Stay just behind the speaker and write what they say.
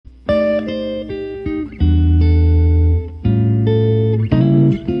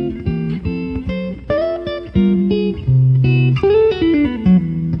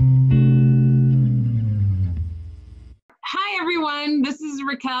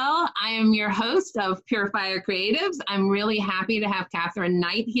Raquel. I am your host of Purifier Creatives. I'm really happy to have Catherine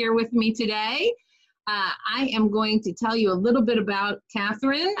Knight here with me today. I am going to tell you a little bit about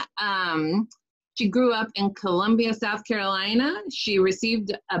Catherine. She grew up in Columbia, South Carolina. She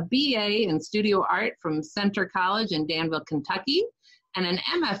received a BA in studio art from Centre College in Danville, Kentucky, and an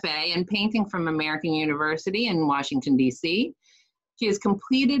MFA in painting from American University in Washington, D.C. She has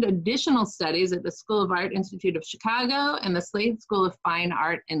completed additional studies at the School of Art Institute of Chicago and the Slade School of Fine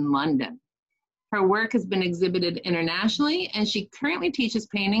Art in London. Her work has been exhibited internationally, and she currently teaches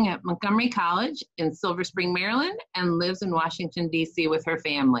painting at Montgomery College in Silver Spring, Maryland, and lives in Washington, D.C. with her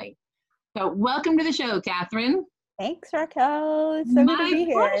family. So welcome to the show, Catherine. Thanks, Raquel. It's so good to be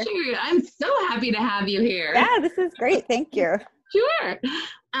here. My pleasure. I'm so happy to have you here. Yeah, this is great. Thank you. Sure.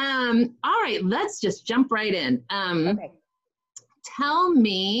 All right, let's just jump right in. Okay. Tell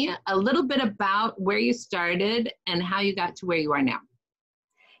me a little bit about where you started and how you got to where you are now.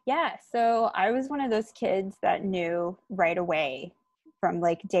 Yeah, so I was one of those kids that knew right away from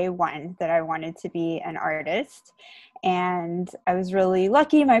like day one that I wanted to be an artist. And I was really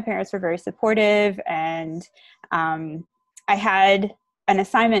lucky. My parents were very supportive, and I had an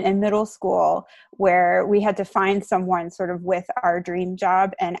assignment in middle school where we had to find someone sort of with our dream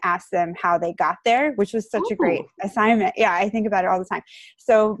job and ask them how they got there, which was such a great assignment. Yeah, I think about it all the time.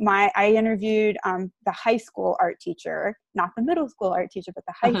 So I interviewed the high school art teacher, not the middle school art teacher, but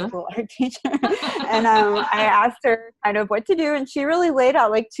the high school art teacher. And I asked her kind of what to do, and she really laid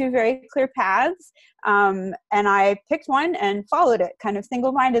out like two very clear paths. And I picked one and followed it kind of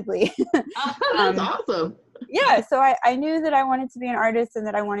single-mindedly. That's awesome. Yeah, so I knew that I wanted to be an artist and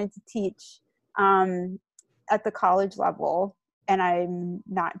that I wanted to teach at the college level, and I'm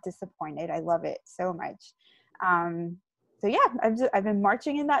not disappointed. I love it so much. So yeah, I've been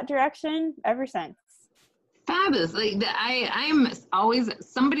marching in that direction ever since. Fabulous. Like I'm always,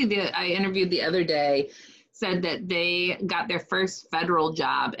 somebody that I interviewed the other day said that they got their first federal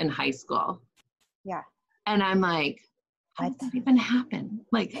job in high school. Yeah. And I'm like, how did that even happen?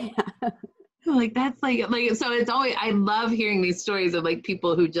 Like, like that's like, so it's always, I love hearing these stories of like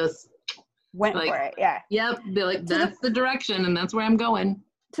people who just went for it. Yeah. Yep. They're like, that's the direction and that's where I'm going.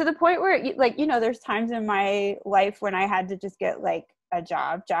 To the point where like, you know, there's times in my life when I had to just get like a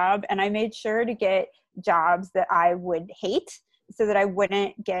job, and I made sure to get jobs that I would hate so that I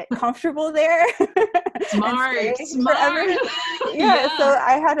wouldn't get comfortable there. Smart. Yeah, so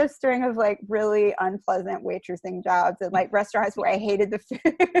I had a string of like really unpleasant waitressing jobs and like restaurants where I hated the food.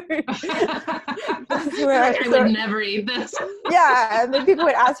 I would never eat this. Yeah, and then people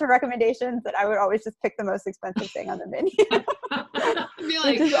would ask for recommendations, and I would always just pick the most expensive thing on the menu. I feel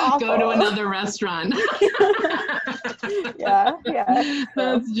like, go to another restaurant. Yeah.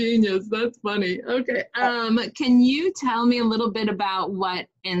 That's genius. That's funny. Okay. Can you tell me a little bit about what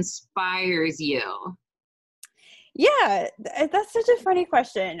inspires you? Yeah, that's such a funny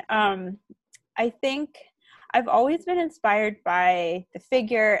question. I think I've always been inspired by the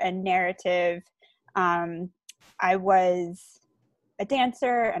figure and narrative. I was a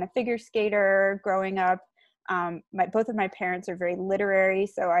dancer and a figure skater growing up. Both of my parents are very literary,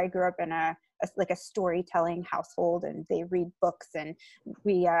 so I grew up in a storytelling household, and they read books, and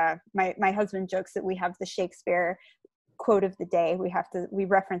we my husband jokes that we have the Shakespeare quote of the day. We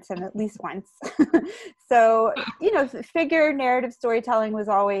reference him at least once. So, you know, figure narrative storytelling was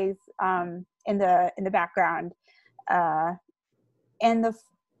always in the background. And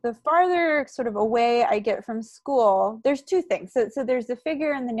the farther sort of away I get from school, there's two things. So there's the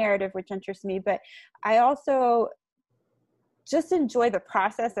figure and the narrative, which interests me, but I also just enjoy the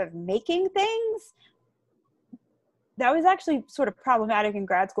process of making things. That was actually sort of problematic in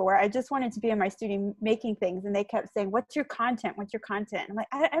grad school, where I just wanted to be in my studio making things, and they kept saying, what's your content? I'm like,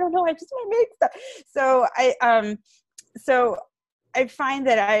 I don't know. I just want to make stuff. So I find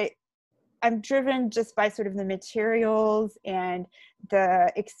that I'm driven just by sort of the materials and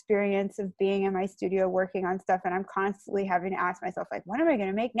the experience of being in my studio working on stuff. And I'm constantly having to ask myself, like, what am I going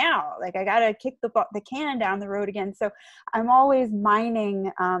to make now? Like, I got to kick the can down the road again. So I'm always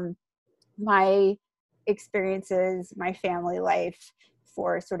mining my experiences, my family life,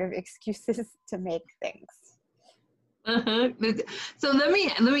 for sort of excuses to make things. So let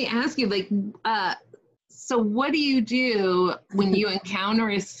me ask you, like, so what do you do when you encounter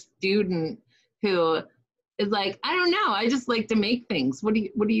a student who is like, I don't know, I just like to make things? What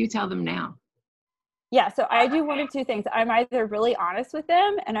do you tell them now? Yeah, so I do one of two things. I'm either really honest with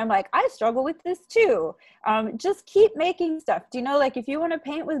them and I'm like, I struggle with this too. Just keep making stuff. Do you know, like if you want to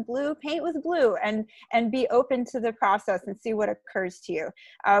paint with blue and be open to the process and see what occurs to you.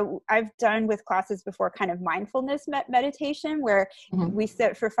 I've done with classes before kind of mindfulness meditation where Mhm. we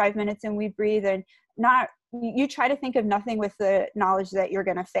sit for 5 minutes and we breathe and not, you try to think of nothing with the knowledge that you're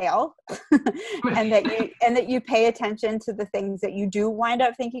going to fail and that you pay attention to the things that you do wind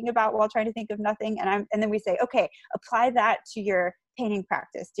up thinking about while trying to think of nothing. And then we say, okay, apply that to your painting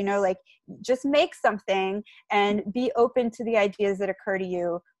practice, you know, like just make something and be open to the ideas that occur to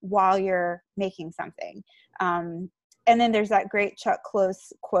you while you're making something. And then there's that great Chuck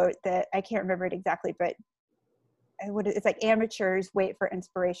Close quote that I can't remember it exactly, but it's like amateurs wait for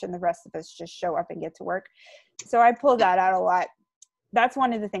inspiration. The rest of us just show up and get to work. So I pull that out a lot. That's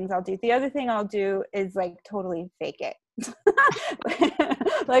one of the things I'll do. The other thing I'll do is like totally fake it.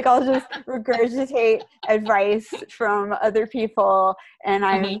 Like I'll just regurgitate advice from other people. And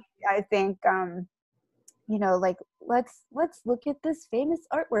I think, you know, like let's look at this famous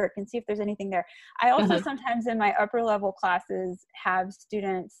artwork and see if there's anything there. I also sometimes in my upper level classes have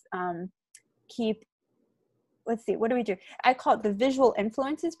students keep, let's see, what do we do? I call it the Visual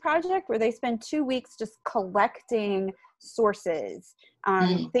Influences Project, where they spend 2 weeks just collecting sources.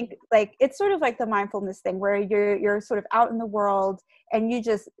 Think like it's sort of like the mindfulness thing where you're sort of out in the world and you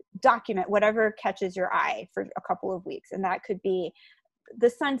just document whatever catches your eye for a couple of weeks. And that could be the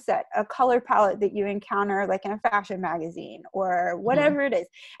sunset, a color palette that you encounter like in a fashion magazine or whatever it is.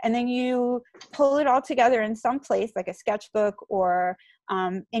 And then you pull it all together in some place like a sketchbook or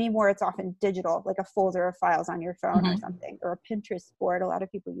anymore it's often digital, like a folder of files on your phone or something, or a Pinterest board. A lot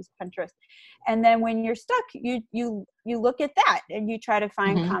of people use Pinterest. And then when you're stuck, you look at that and you try to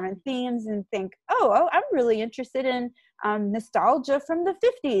find common themes and think, oh, I'm really interested in nostalgia from the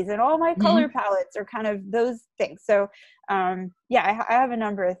 50s and all my color palettes are kind of those things. So yeah, I have a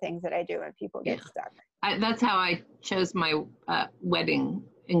number of things that I do when people get stuck. That's how I chose my wedding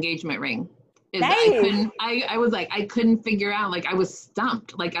engagement ring. Nice. I was like, I couldn't figure out, like I was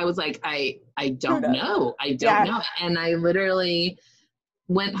stumped. Like I was like, I don't know. I don't know. And I literally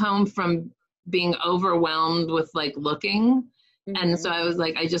went home from being overwhelmed with like looking. And so I was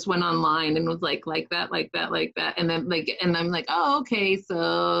like, I just went online and was like that. And then and I'm like, oh, okay.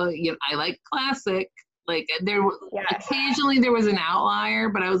 So, you know, I like classic. Like occasionally there was an outlier,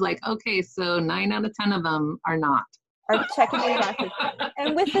 but I was like, okay, so 9 out of 10 of them are not. Are checking the boxes.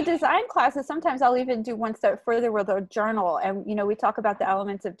 And with the design classes, sometimes I'll even do one step further where they'll journal. And, you know, we talk about the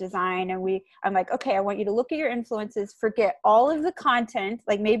elements of design and I'm like, okay, I want you to look at your influences, forget all of the content.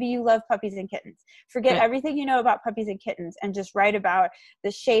 Like maybe you love puppies and kittens, forget everything you know about puppies and kittens and just write about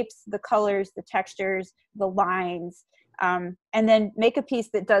the shapes, the colors, the textures, the lines. And then make a piece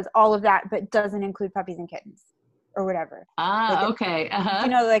that does all of that, but doesn't include puppies and kittens or whatever. Okay. You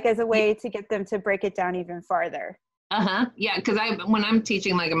know, like as a way to get them to break it down even farther. Yeah, because when I'm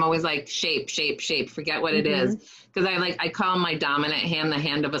teaching, like I'm always like shape, forget what it is. Because I call my dominant hand the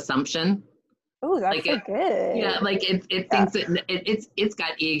hand of assumption. Oh, that's like so good. Yeah, like it thinks it's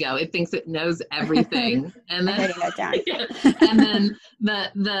got ego. It thinks it knows everything. And then that down. And then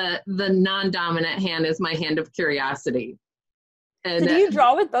the non-dominant hand is my hand of curiosity. And so do you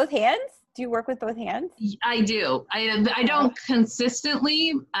draw with both hands? Do you work with both hands? I do. I don't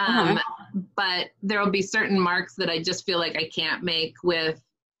consistently, but there will be certain marks that I just feel like I can't make with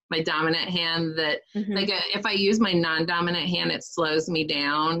my dominant hand that like if I use my non-dominant hand, it slows me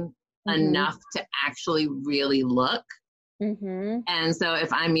down enough to actually really look. And so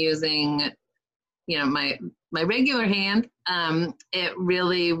if I'm using, you know, my regular hand, it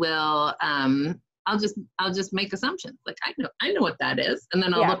really will, I'll just make assumptions. Like I know what that is. And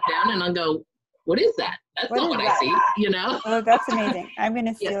then I'll look down and I'll go, what is that? That's not what I see, you know? Oh, that's amazing. I'm going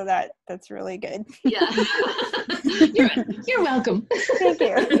to steal that. That's really good. Yeah. You're welcome. Thank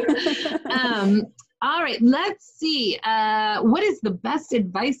you. All right, let's see. What is the best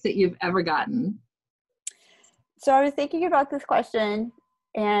advice that you've ever gotten? So I was thinking about this question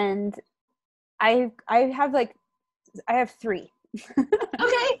and I have 3.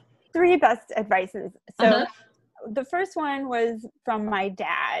 Okay. 3 best advices. So the first one was from my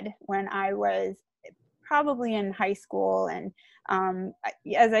dad when I was probably in high school. And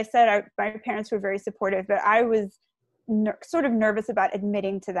as I said, my parents were very supportive, but I was sort of nervous about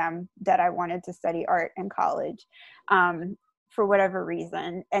admitting to them that I wanted to study art in college for whatever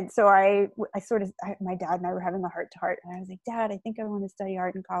reason. And so my dad and I were having a heart-to-heart. And I was like, Dad, I think I want to study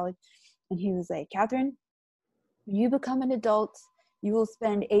art in college. And he was like, Catherine, when you become an adult, you will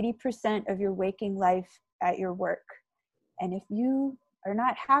spend 80% of your waking life at your work. And if you are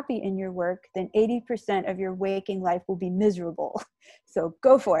not happy in your work, then 80% of your waking life will be miserable. So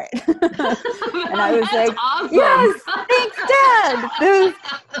go for it. And I was That's like, awesome. yes, thanks, Dad.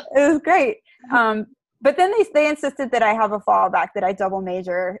 It was great. But then they insisted that I have a fallback, that I double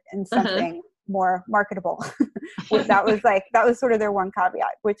major in something more marketable. That was sort of their one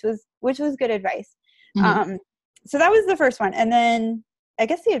caveat, which was good advice. So that was the first one. And then I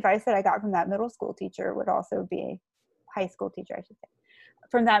guess the advice that I got from that middle school teacher would also be high school teacher, I should say,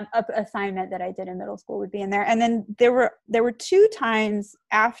 from that assignment that I did in middle school would be in there. And then there were 2 times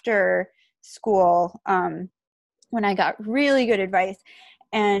after school when I got really good advice.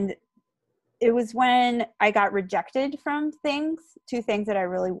 And it was when I got rejected from 2 things that I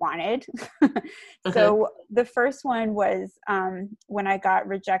really wanted. So the first one was when I got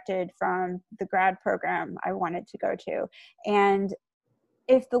rejected from the grad program I wanted to go to. And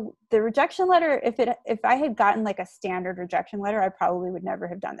if the rejection letter, if I had gotten like a standard rejection letter, I probably would never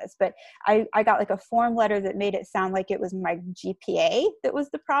have done this. But I got like a form letter that made it sound like it was my GPA that was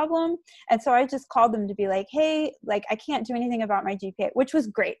the problem. And so I just called them to be like, hey, like I can't do anything about my GPA, which was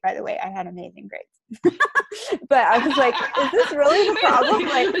great, by the way. I had amazing grades. But I was like, is this really the problem?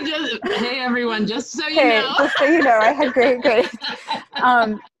 Like, hey everyone, just so you know. Just so you know, I had great grades.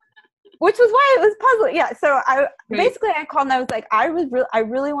 Which was why it was puzzling. Yeah. So I called and I was like, I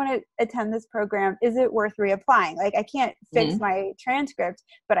really want to attend this program. Is it worth reapplying? Like, I can't fix my transcript,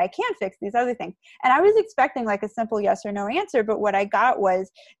 but I can fix these other things. And I was expecting like a simple yes or no answer, but what I got was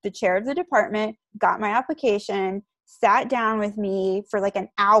the chair of the department got my application, sat down with me for like an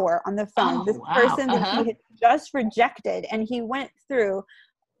hour on the phone. Person that he had just rejected, and he went through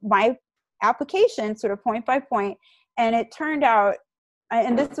my application sort of point by point. And it turned out,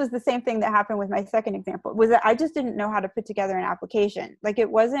 and this was the same thing that happened with my second example, was that I just didn't know how to put together an application. Like,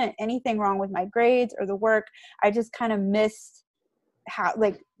 it wasn't anything wrong with my grades or the work. I just kind of missed how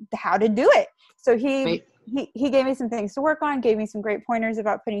to do it. So he gave me some things to work on, gave me some great pointers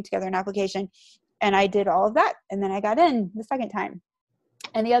about putting together an application. And I did all of that. And then I got in the second time.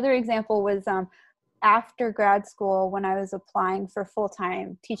 And the other example was after grad school, when I was applying for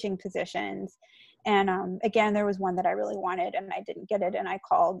full-time teaching positions. And again, there was one that I really wanted and I didn't get it. And I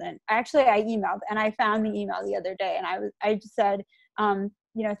called, and actually I emailed, and I found the email the other day. And I just said,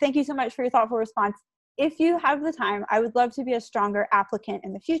 thank you so much for your thoughtful response. If you have the time, I would love to be a stronger applicant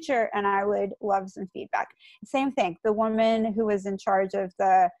in the future, and I would love some feedback. Same thing. The woman who was in charge of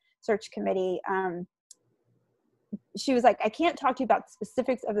the search committee, she was like, I can't talk to you about the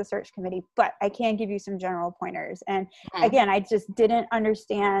specifics of the search committee, but I can give you some general pointers. And again, I just didn't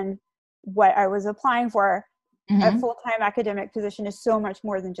understand what I was applying for. A full-time academic position is so much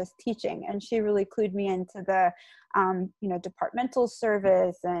more than just teaching. And she really clued me into the, departmental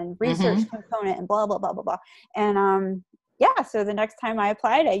service and research component and blah, blah, blah, blah, blah. And so the next time I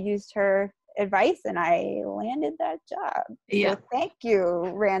applied, I used her advice and I landed that job. So thank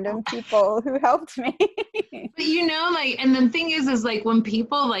you, random people who helped me. But and the thing is like when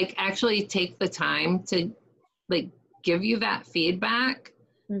people like actually take the time to like give you that feedback,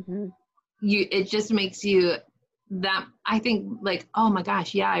 it just makes you that, I think, like, oh my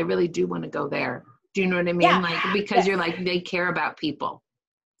gosh, yeah, I really do want to go there. Do you know what I mean? Yeah. Like, because you're like, they care about people.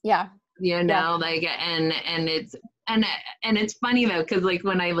 Yeah. Like, and it's funny though, because like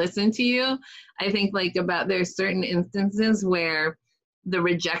when I listen to you, I think like about there's certain instances where the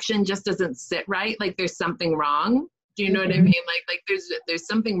rejection just doesn't sit right. Like there's something wrong. Do you know what I mean? Like there's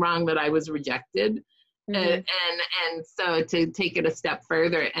something wrong that I was rejected. And so to take it a step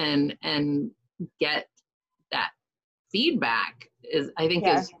further and get that feedback is, I think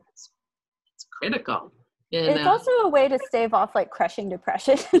is it's critical. It's also a way to stave off like crushing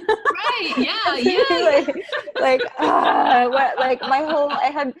depression. Right. Yeah.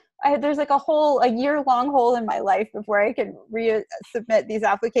 There's like a year-long hole in my life before I can resubmit these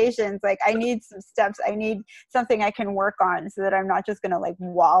applications. Like I need some steps. I need something I can work on so that I'm not just going to like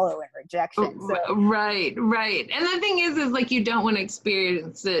wallow in rejection. So. Right. And the thing is like, you don't want to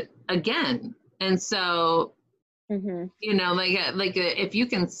experience it again. And so, if you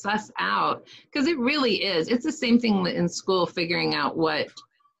can suss out, because it really is, it's the same thing in school, figuring out what,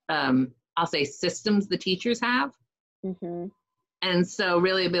 I'll say systems the teachers have. And so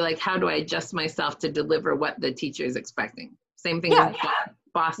really it'd be like, how do I adjust myself to deliver what the teacher is expecting? Same thing with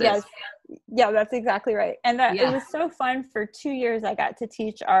bosses. Yes. Yeah, that's exactly right. And it was so fun. For 2 years, I got to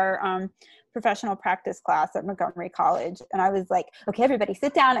teach our professional practice class at Montgomery College. And I was like, okay, everybody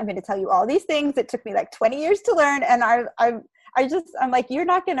sit down. I'm going to tell you all these things. It took me like 20 years to learn. And I'm like, you're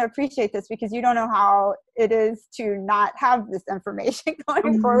not going to appreciate this because you don't know how it is to not have this information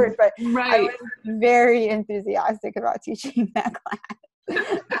going forward. But I was very enthusiastic about teaching that class.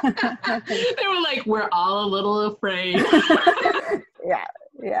 They were like, we're all a little afraid.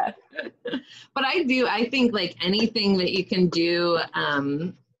 Yeah. But I think like anything that you can do,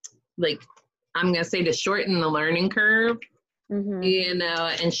 like I'm going to say to shorten the learning curve, you know,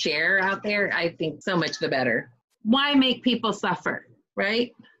 and share out there, I think so much the better. Why make people suffer,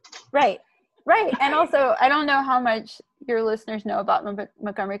 right? Right. And also, I don't know how much your listeners know about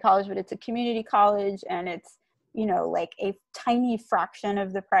Montgomery College, but it's a community college, and it's, you know, like a tiny fraction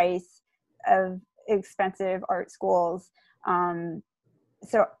of the price of expensive art schools.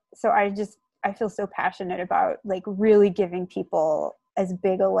 So I feel so passionate about like really giving people as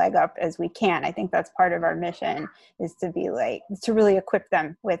big a leg up as we can. I think that's part of our mission, is to be like, to really equip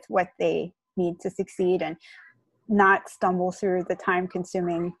them with what they need to succeed and not stumble through the time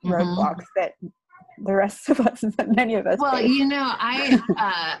consuming roadblocks that the rest of us, many of us face. You know,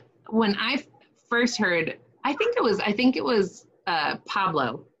 when I first heard, I think it was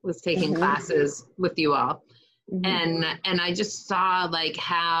Pablo was taking classes with you all. And I just saw like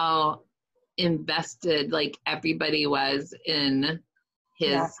how invested like everybody was in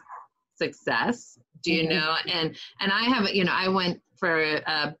his success. Do you know? And I have, you know, I went for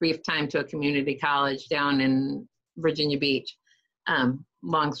a brief time to a community college down in Virginia Beach.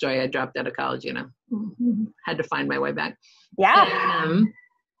 Long story, I dropped out of college, you know, had to find my way back.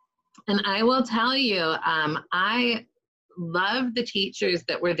 And I will tell you, I love the teachers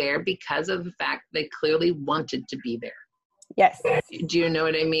that were there because of the fact they clearly wanted to be there. Yes. Do you know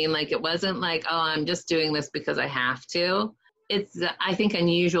what I mean? Like, it wasn't like, oh, I'm just doing this because I have to. It's, I think,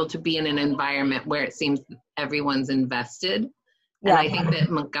 unusual to be in an environment where it seems everyone's invested. And I think that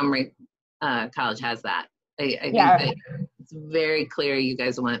Montgomery College has that. I think that it's very clear you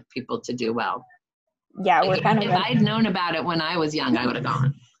guys want people to do well. Yeah, like if I'd known about it when I was young, I would have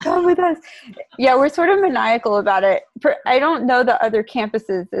gone. Oh my gosh. Yeah, we're sort of maniacal about it. I don't know the other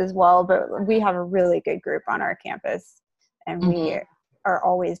campuses as well, but we have a really good group on our campus, and we are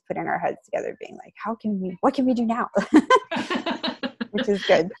always putting our heads together being like, what can we do now? Which is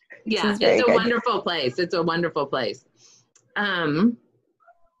good. Yeah, it's a wonderful place. It's a wonderful place.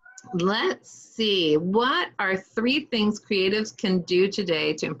 Let's see. What are 3 things creatives can do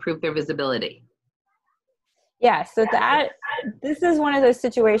today to improve their visibility? Yeah, so this is one of those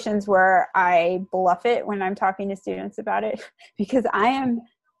situations where I bluff it when I'm talking to students about it, because I am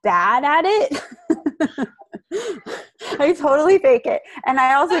bad at it. I totally fake it. And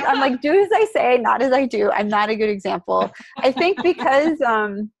I'm like, do as I say, not as I do. I'm not a good example. I think because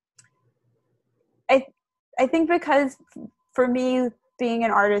I think because for me, being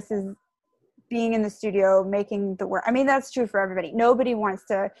an artist is being in the studio, making the work. I mean, that's true for everybody. Nobody wants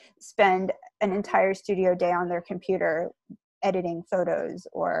to spend an entire studio day on their computer editing photos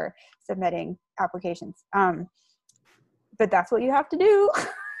or submitting applications. But that's what you have to do.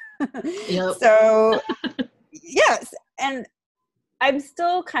 Yep. So, yes. And I'm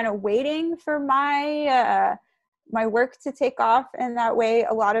still kind of waiting for my work to take off in that way.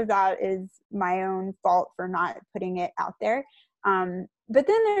 A lot of that is my own fault for not putting it out there. But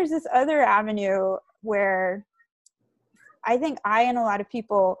then there's this other avenue where I think I and a lot of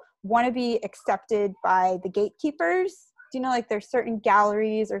people want to be accepted by the gatekeepers. Do you know, like there's certain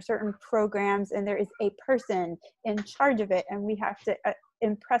galleries or certain programs, and there is a person in charge of it, and we have to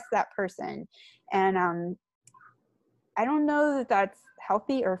impress that person. And I don't know that that's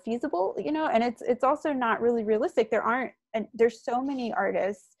healthy or feasible, you know, and it's also not really realistic. There's so many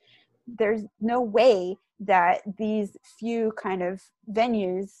artists. There's no way that these few kind of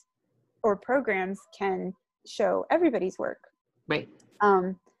venues or programs can show everybody's work. Right.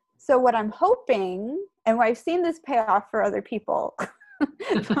 So what I'm hoping, and I've seen this pay off for other people,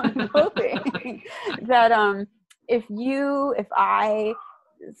 so I'm hoping that if I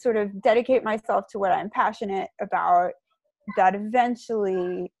sort of dedicate myself to what I'm passionate about, that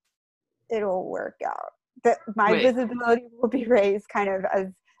eventually it'll work out. That my visibility will be raised kind of as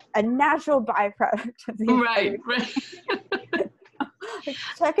a natural byproduct of the right.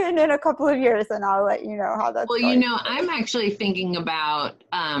 Check in a couple of years and I'll let you know how that's going. You know, I'm actually thinking about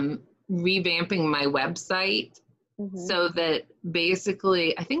revamping my website so that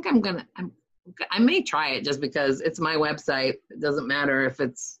basically, I think I may try it just because it's my website. It doesn't matter if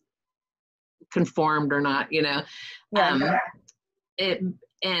it's conformed or not, you know.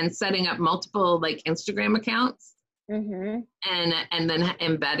 And setting up multiple like Instagram accounts. And then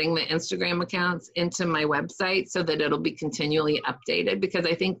embedding the Instagram accounts into my website so that it'll be continually updated, because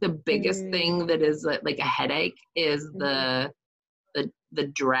I think the biggest thing that is like a headache is the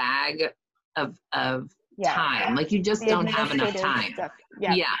drag of time. Like you just don't have enough time.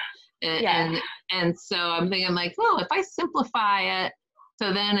 And so I'm thinking like, well, if I simplify it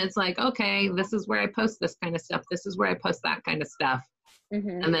So then it's like, okay, this is where I post this kind of stuff. This is where I post that kind of stuff.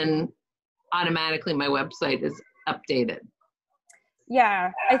 Mm-hmm. And then automatically my website is updated.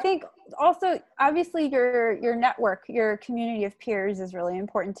 Yeah, I think also obviously your network, your community of peers is really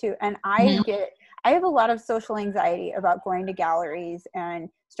important too. And I have a lot of social anxiety about going to galleries and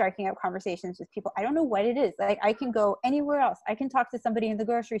striking up conversations with people. I don't know what it is. Like I can go anywhere else. I can talk to somebody in the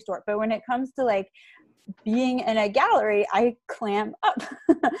grocery store, but when it comes to like being in a gallery, I clam up.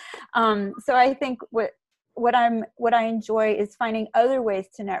 So I think what I enjoy is finding other ways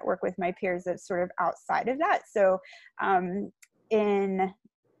to network with my peers that's sort of outside of that. So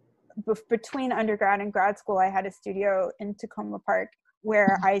between undergrad and grad school, I had a studio in Tacoma Park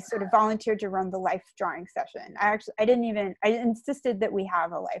where I sort of volunteered to run the life drawing session. I insisted that we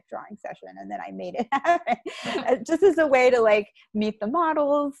have a life drawing session, and then I made it happen just as a way to like meet the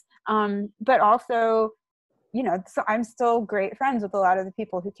models. But also, you know, so I'm still great friends with a lot of the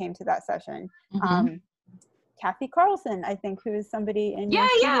people who came to that session. Kathy Carlson, I think, who is somebody in Yeah.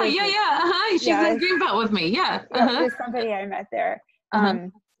 She's in Greenbelt with me. Yeah. There's somebody I met there.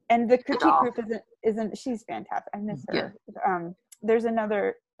 And the critique group isn't she's fantastic. I miss her. Yeah. There's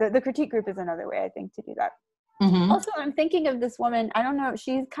another, the critique group is another way I think to do that. Also, I'm thinking of this woman, I don't know,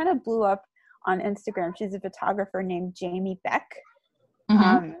 she kind of blew up on Instagram. She's a photographer named Jamie Beck.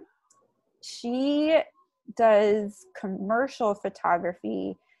 She does commercial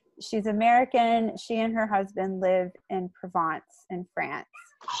photography. She's American. She and her husband live in Provence in France.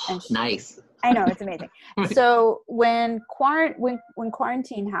 And Nice. I know, it's amazing. So when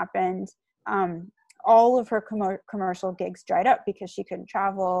quarantine happened, all of her commercial gigs dried up because she couldn't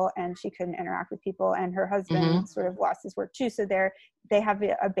travel and she couldn't interact with people, and her husband sort of lost his work too. So they have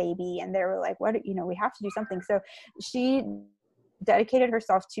a baby, and they were like, what, you know, we have to do something. So she dedicated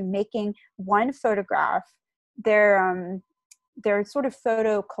herself to making one photograph. They're sort of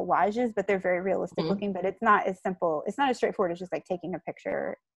photo collages, but they're very realistic looking, but it's not as simple. It's not as straightforward as just like taking a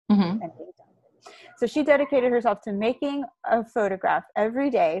picture and being done. So she dedicated herself to making a photograph every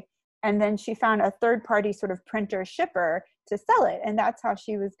day. And then she found a third party sort of printer shipper to sell it. And that's how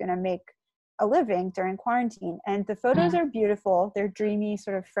she was going to make a living during quarantine. And the photos are beautiful. They're dreamy,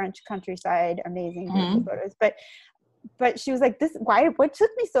 sort of French countryside, amazing beautiful photos. But she was like, what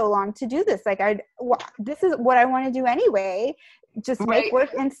took me so long to do this? Like, this is what I want to do anyway. Just make work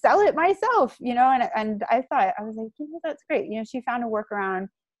and sell it myself, you know? And I was like, you know, that's great. You know, she found a workaround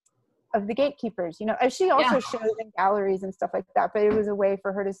of the gatekeepers, you know. She also shows in galleries and stuff like that, but it was a way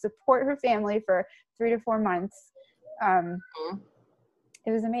for her to support her family for 3 to 4 months.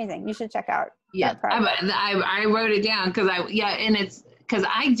 It was amazing. You should check out. Yeah, I wrote it down and it's because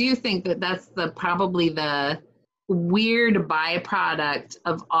I do think that that's probably the weird byproduct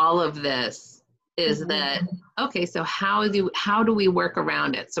of all of this is that, okay, so how do we work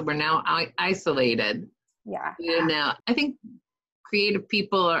around it? So we're now isolated. Yeah. You know, I think creative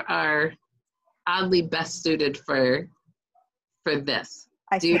people are oddly best suited for this.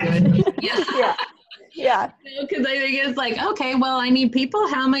 Yeah. Because I think it's like, okay, well, I need people.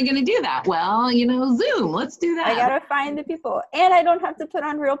 How am I going to do that? Well, you know, Zoom. Let's do that. I gotta find the people, and I don't have to put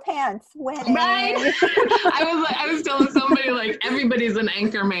on real pants. Winning. Right. I was telling somebody like everybody's an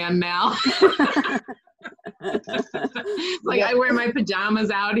anchor man now. Like I wear my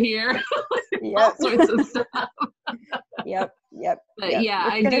pajamas out here. All sorts of stuff. Yep. But yeah,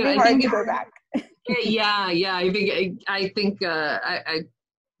 I do. I think go back. Yeah. I think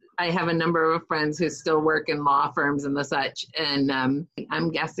I have a number of friends who still work in law firms and the such, and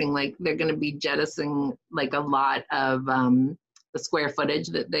I'm guessing like they're going to be jettisoning like a lot of the square footage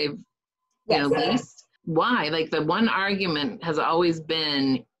that they've leased. Why? Like the one argument has always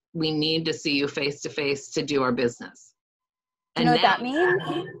been, we need to see you face to face to do our business. Do you know what that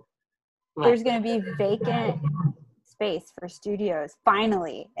means? There's going to be vacant space for studios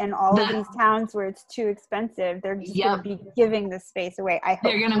finally in all of these towns where it's too expensive. They're just going to be giving the space away. I hope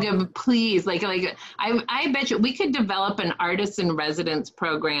they're going to give, please, like I bet you we could develop an artist in residence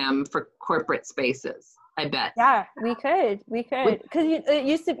program for corporate spaces. I bet. Yeah, we could because it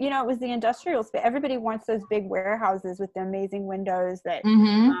used to, it was the industrial space. Everybody wants those big warehouses with the amazing windows that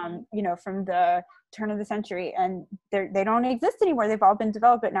from the turn of the century, and they don't exist anymore. They've all been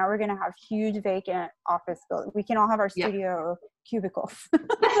developed, but now we're going to have huge vacant office buildings. We can all have our studio cubicles.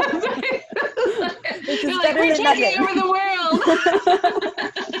 This is better than nothing. Over the world.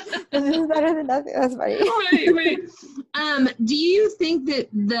 This is better than nothing. That's funny. Right. Do you think that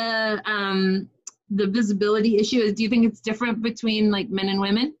the visibility issue is, do you think it's different between like men and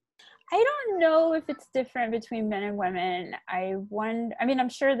women? I don't know if it's different between men and women. I'm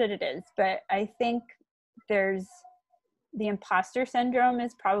sure that it is, but I think there's the imposter syndrome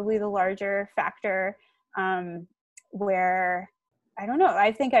is probably the larger factor, where I don't know.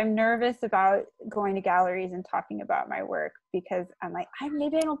 I think I'm nervous about going to galleries and talking about my work because I'm like,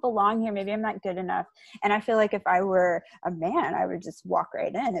 maybe I don't belong here. Maybe I'm not good enough. And I feel like if I were a man, I would just walk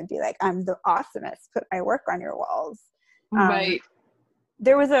right in and be like, I'm the awesomest. Put my work on your walls. Right.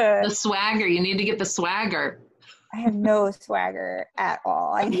 There was the swagger. You need to get the swagger. I have no swagger at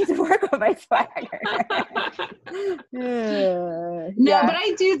all. I need to work on my swagger. No, but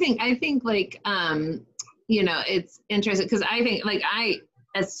I think like, you know, it's interesting because I think like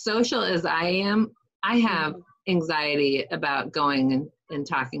as social as I am, I have anxiety about going and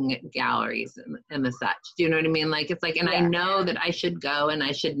talking at galleries and the such. Do you know what I mean? Like, it's like, and I know that I should go and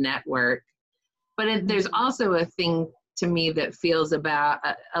I should network, but there's also a thing to me that feels about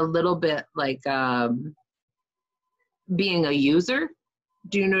a little bit like being a user.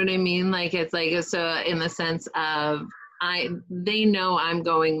 Do you know what I mean? Like, it's like, so in the sense of, they know I'm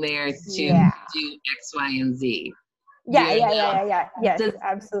going there to do X, Y, and Z. Yeah. Yes,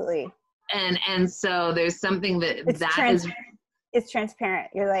 absolutely. And so there's something that it's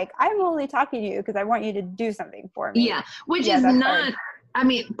transparent. You're like, I'm only talking to you because I want you to do something for me. Yeah, which is not hard. I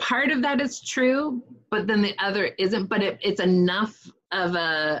mean, part of that is true, but then the other isn't. But it's enough of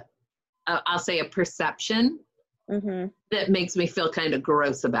I'll say a perception that makes me feel kind of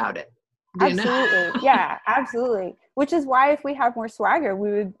gross about it. Absolutely. Yeah, absolutely. Which is why if we have more swagger,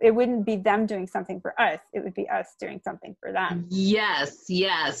 it wouldn't be them doing something for us. It would be us doing something for them. Yes.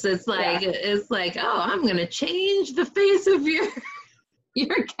 It's like, oh, I'm going to change the face of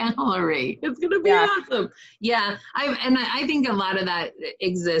your gallery. It's going to be awesome. Yeah. I think a lot of that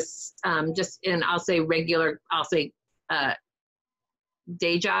exists just in, I'll say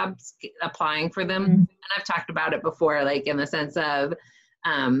day jobs, applying for them. And I've talked about it before, like in the sense of,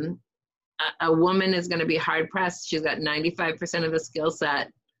 a woman is going to be hard pressed. She's got 95% of the skill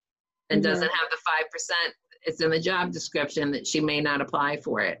set and doesn't have the 5%. It's in the job description that she may not apply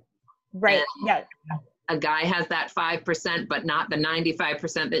for it. Right. And a guy has that 5%, but not the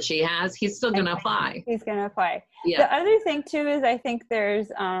 95% that she has. He's still going to apply. He's going to apply. Yeah. The other thing too is I think there's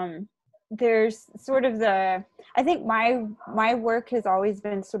sort of I think my work has always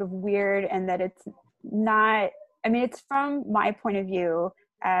been sort of weird, and that it's not, I mean, it's from my point of view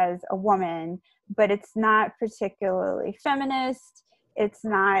as a woman, but it's not particularly feminist. It's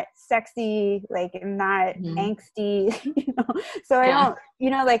not sexy, like I'm not angsty, So I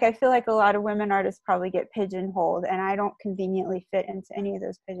don't, like I feel like a lot of women artists probably get pigeonholed, and I don't conveniently fit into any of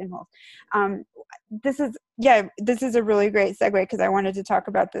those pigeonholes. This is a really great segue because I wanted to talk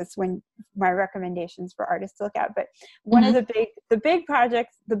about this when my recommendations for artists to look at. But one of the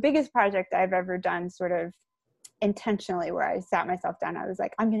biggest project I've ever done, sort of intentionally, where I sat myself down, I was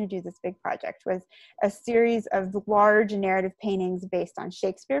like, I'm going to do this big project, was a series of large narrative paintings based on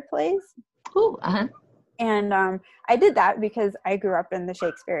Shakespeare plays. Ooh, And I did that because I grew up in the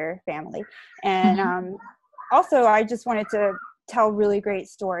Shakespeare family. And also I just wanted to tell really great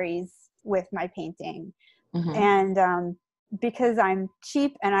stories with my painting. And because I'm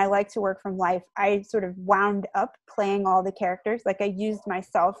cheap and I like to work from life, I sort of wound up playing all the characters. Like I used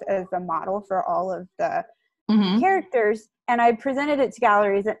myself as a model for all of the characters, and I presented it to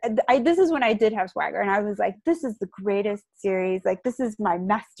galleries, and this is when I did have swagger, and I was like, this is the greatest series, like this is my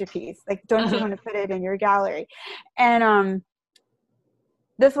masterpiece, like don't you want to put it in your gallery? And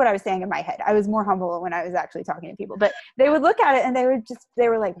that's what I was saying in my head. I was more humble when I was actually talking to people, but they would look at it and they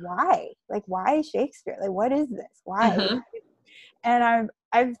were like, why Shakespeare, like what is this, why? And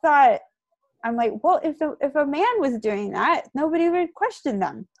I've thought, I'm like, well, if a man was doing that, nobody would question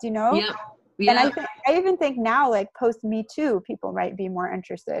them, Yeah. And I even think now, like post Me Too, people might be more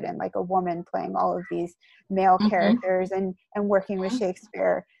interested in like a woman playing all of these male characters and working with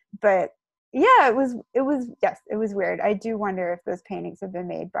Shakespeare. But yeah, it was weird. I do wonder if those paintings have been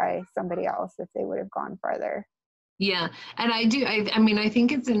made by somebody else, if they would have gone farther. Yeah. And I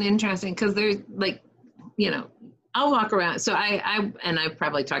think it's an interesting, because there's like, I'll walk around. So I've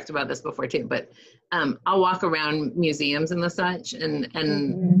probably talked about this before too, but I'll walk around museums and the such, and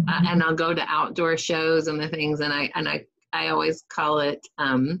I'll go to outdoor shows and the things, and I always call it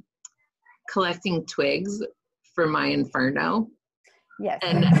collecting twigs for my inferno. Yes.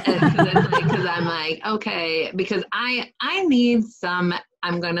 And because I'm like, okay, because I need some,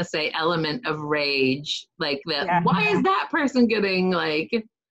 I'm gonna say, element of rage, like that. Yeah. Why is that person getting like,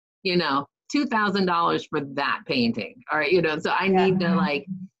 $2,000 for that painting? Or so I need to like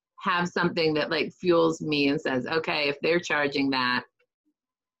have something that like fuels me and says, okay, if they're charging that,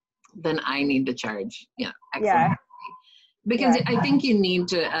 then I need to charge, X amount. Because I think you need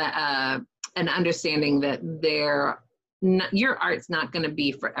to an understanding that there your art's not going to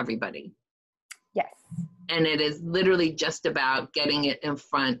be for everybody. Yes. And it is literally just about getting it in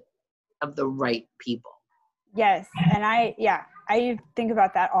front of the right people. Yes. And I think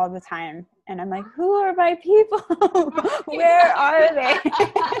about that all the time. And I'm like, who are my people? Where are they? I'm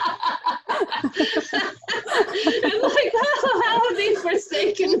like, oh, how have they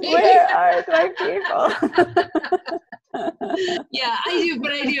forsaken me? Where are my people? Yeah, I do.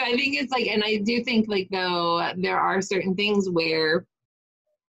 I think it's like, and I do think like, though, there are certain things where,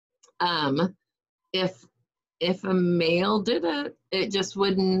 if a male did it, it just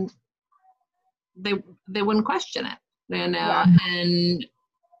wouldn't, they wouldn't question it, you know? Yeah.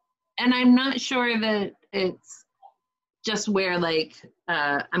 And I'm not sure that it's just where like,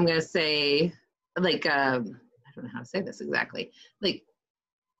 I'm going to say like, I don't know how to say this exactly. Like,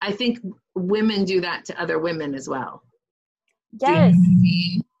 I think women do that to other women as well. Yes.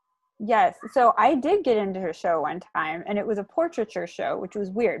 Yes. So I did get into her show one time, and it was a portraiture show, which was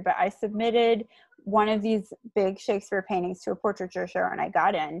weird, but I submitted one of these big Shakespeare paintings to a portraiture show, and I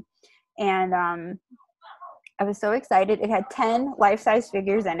got in. And I was so excited. It had 10 life-size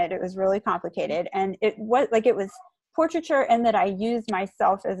figures in it. It was really complicated. And it was portraiture in that I used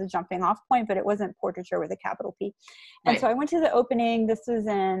myself as a jumping off point, but it wasn't portraiture with a capital P. And so I went to the opening. This was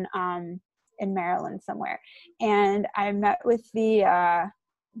in Maryland somewhere. And I met with the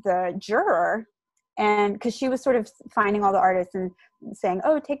juror, and because she was sort of finding all the artists and saying,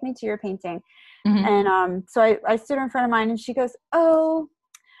 oh, take me to your painting. Mm-hmm. And so I stood in front of mine, and she goes, oh,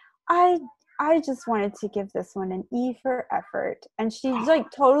 I just wanted to give this one an E for effort. And she like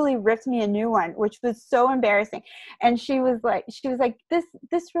totally ripped me a new one, which was so embarrassing. And she was like, this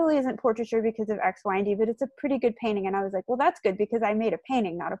really isn't portraiture because of X, Y, and D, but it's a pretty good painting. And I was like, well, that's good because I made a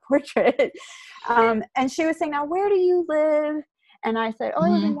painting, not a portrait. And she was saying, now, where do you live? And I said, oh, I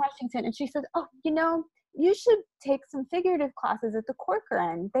live in Washington. And she said, oh, you should take some figurative classes at the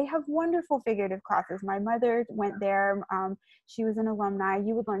Corcoran. They have wonderful figurative classes. My mother went there. She was an alumni.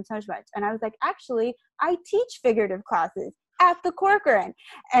 You would learn so much. And I was like, actually, I teach figurative classes at the Corcoran.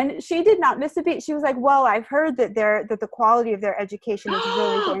 And she did not miss a beat. She was like, well, I've heard that the quality of their education is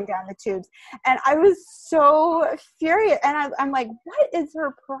really going down the tubes. And I was so furious. And I'm like, what is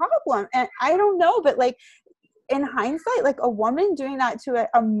her problem? And I don't know, but like, in hindsight, like a woman doing that to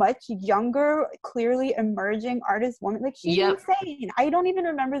a much younger, clearly emerging artist woman, like she's insane. I don't even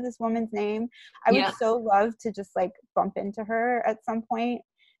remember this woman's name. I would so love to just like bump into her at some point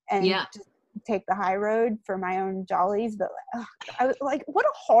and just take the high road for my own jollies. But I was like, what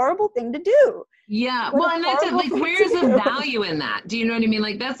a horrible thing to do. Yeah. Well, and that's it. Like, where's the value in that? Do you know what I mean?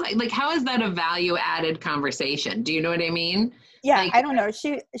 Like, that's like, how is that a value added conversation? Do you know what I mean? Yeah, like, I don't know. I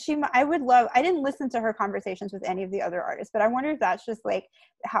didn't listen to her conversations with any of the other artists, but I wonder if that's just like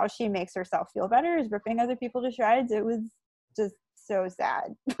how she makes herself feel better, is ripping other people to shreds. It was just so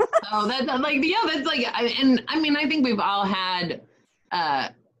sad. Oh, that's like, that's like, I mean, I think we've all had,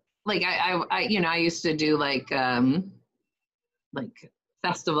 like, I used to do like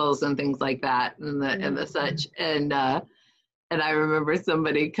festivals and things like that and the such. And I remember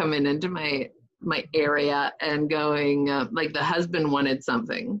somebody coming into my area and going, like the husband wanted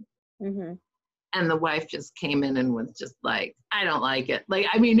something. Mm-hmm. And the wife just came in and was just like, I don't like it. Like,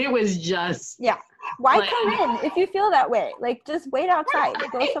 I mean, it was just. Yeah. Why like, come in if you feel that way? Like, just wait outside.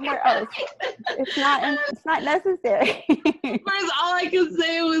 Go somewhere else. It's not necessary. First, all I could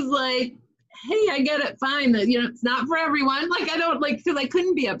say was like, hey, I get it, fine. That, it's not for everyone. Like, I don't like, because I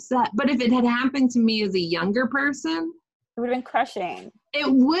couldn't be upset. But if it had happened to me as a younger person, it would have been crushing. It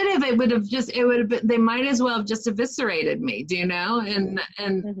would have been, they might as well have just eviscerated me, do you know? And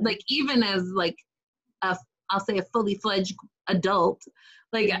mm-hmm. like, even as like I'll say a fully fledged adult,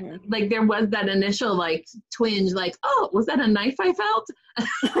 like, mm-hmm. like there was that initial like twinge, like, oh, was that a knife I felt?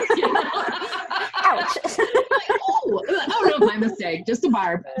 Ouch. Like, oh no, my mistake, just a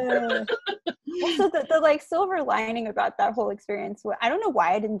barb. So the like silver lining about that whole experience, I don't know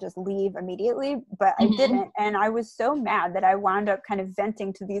why I didn't just leave immediately, but I mm-hmm. didn't. And I was so mad that I wound up kind of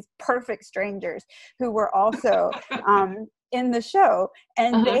venting to these perfect strangers who were also in the show.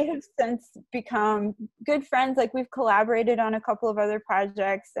 And uh-huh. they have since become good friends. Like, we've collaborated on a couple of other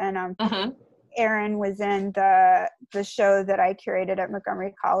projects. And uh-huh. Erin was in the show that I curated at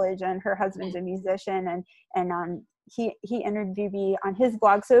Montgomery College, and her husband's a musician, and he interviewed me on his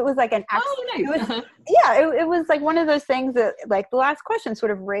blog. So it was like an nice. It was like one of those things that, like, the last question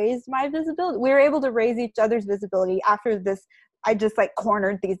sort of raised my visibility. We were able to raise each other's visibility after this. I just like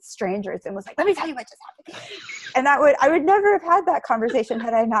cornered these strangers and was like, let me tell you what just happened. And I would never have had that conversation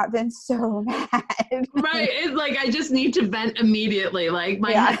had I not been so mad. Right. It's like, I just need to vent immediately. Like,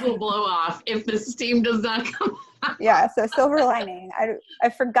 my head will blow off if the steam does not come Yeah, so silver lining.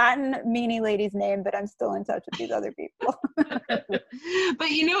 I've forgotten Meanie Lady's name, but I'm still in touch with these other people. But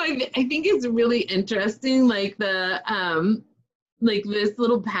I think it's really interesting, like like this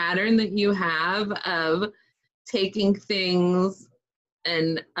little pattern that you have of taking things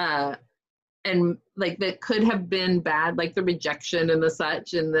and like that could have been bad, like the rejection and the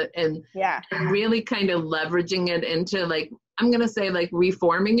such, and Yeah. and really kind of leveraging it into, like, I'm gonna say, like,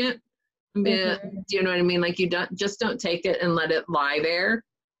 reforming it. Mm-hmm. Do you know what I mean? Like, you don't take it and let it lie there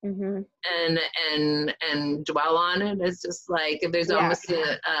Mm-hmm. and dwell on it. It's just like there's almost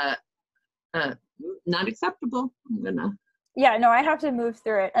a not acceptable. Yeah, no, I have to move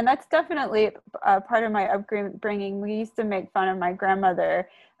through it. And that's definitely part of my upbringing. We used to make fun of my grandmother.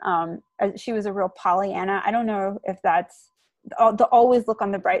 As she was a real Pollyanna. I don't know if that's the always look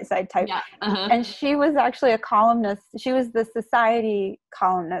on the bright side type. Yeah. Uh-huh. And she was actually a columnist. She was the society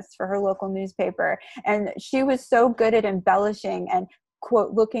columnist for her local newspaper. And she was so good at embellishing and,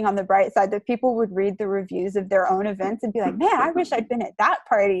 quote, looking on the bright side, that people would read the reviews of their own events and be like, man, I wish I'd been at that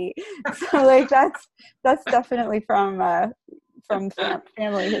party. So like that's definitely from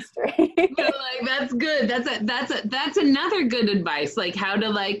family history. But like, that's good. That's another good advice, like how to,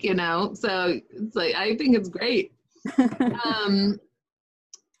 like, so it's like, I think it's great.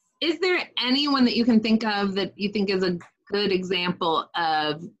 Is there anyone that you can think of that you think is a good example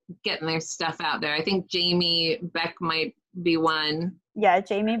of getting their stuff out there? I think Jamie Beck might be one. Yeah,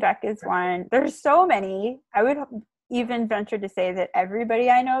 Jamie Beck is one. There's so many. I would even venture to say that everybody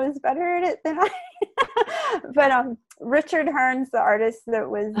I know is better at it than I. But Richard Hearns, the artist that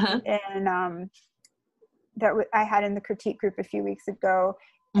was in I had in the critique group a few weeks ago,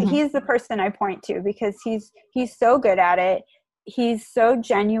 he's the person I point to because he's so good at it. He's so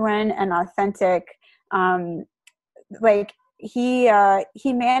genuine and authentic. Like he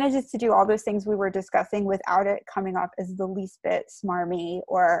manages to do all those things we were discussing without it coming off as the least bit smarmy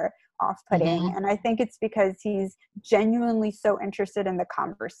or off-putting. And I think it's because he's genuinely so interested in the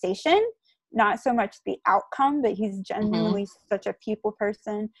conversation, not so much the outcome, but he's genuinely such a people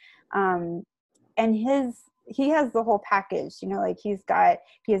person. And he has the whole package, like he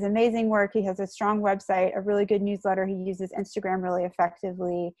has amazing work. He has a strong website, a really good newsletter. He uses Instagram really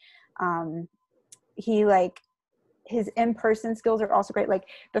effectively. His in-person skills are also great. Like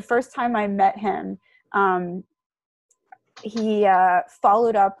the first time I met him, he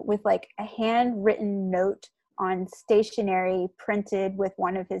followed up with like a handwritten note on stationery printed with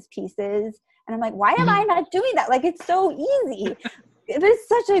one of his pieces. And I'm like, why am I not doing that? Like, it's so easy. It is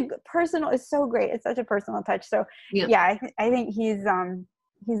such a personal, it's so great. It's such a personal touch. So yeah, I think he's the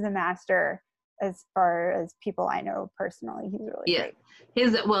master as far as people I know personally. He's really great.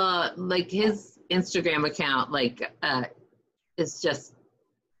 His Instagram account, it's just,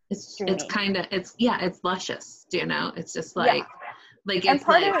 it's kind of, it's luscious, it's just like, and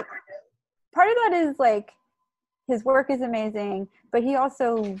part of that is like, his work is amazing, but he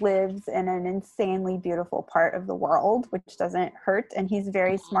also lives in an insanely beautiful part of the world, which doesn't hurt. And he's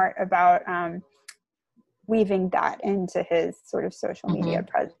very smart about weaving that into his sort of social media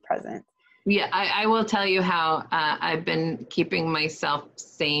presence. Yeah, I will tell you how I've been keeping myself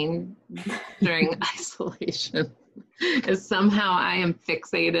sane during isolation. Is somehow I am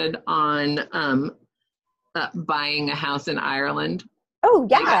fixated on buying a house in Ireland. Oh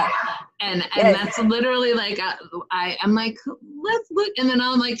yeah. And that's literally like I'm like, let's look, and then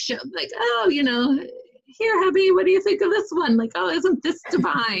I'm like, oh, here, hubby, what do you think of this one? Like, oh, isn't this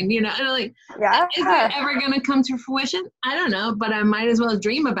divine? And I'm like, is it ever going to come to fruition? I don't know, but I might as well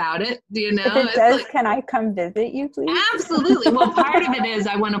dream about it. If it does, can I come visit you, please? Absolutely. Well, part of it is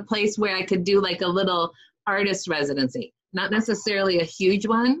I want a place where I could do like a little artist residency, not necessarily a huge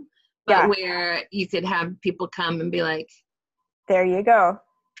one, but where you could have people come and be like, there you go.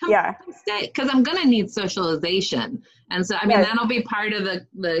 Come stay, because I'm gonna need socialization, and so that'll be part of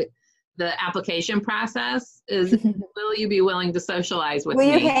the application process. Is will you be willing to socialize with me?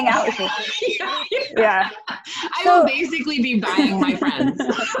 Will you hang out with me? Yeah. I will basically be buying my friends.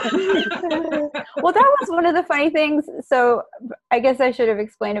 Well, that was one of the funny things. So I guess I should have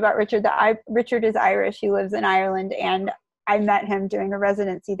explained about Richard. Richard is Irish. He lives in Ireland, and I met him doing a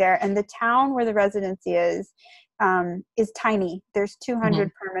residency there. And the town where the residency is tiny. There's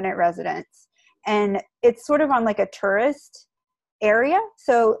 200 permanent residents, and it's sort of on like a tourist area.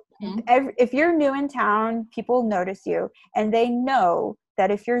 So if you're new in town, people notice you, and they know that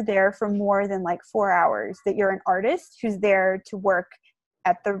if you're there for more than like 4 hours, that you're an artist who's there to work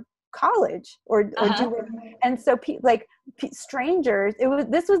at the college or do work. And so strangers,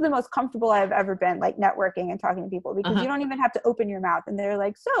 this was the most comfortable I've ever been, like networking and talking to people, because you don't even have to open your mouth, and they're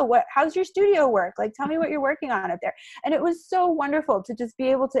like, so how's your studio work? Like, tell me what you're working on up there. And it was so wonderful to just be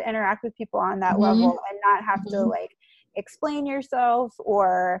able to interact with people on that level and not have to like explain yourself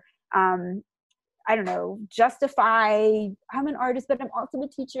or I don't know, justify I'm an artist, but I'm also a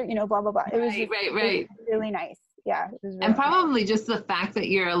teacher, you know, blah, blah, blah. It was just, It was really nice. Yeah. It was really and probably nice. Just the fact that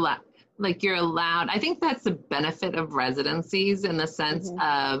you're allowed, I think that's the benefit of residencies, in the sense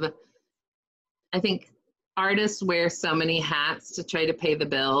of, I think artists wear so many hats to try to pay the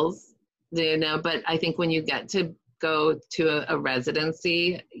bills, you know, but I think when you get to go to a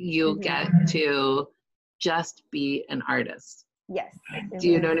residency, you get to just be an artist. Yes. Do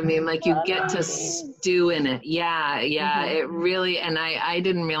you know what I mean? Like, you get to stew in it. Yeah. It really, and I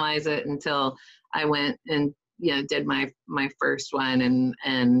didn't realize it until I went and, you know, did my first one,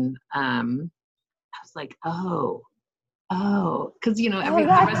 and I was like, oh, because, you know, this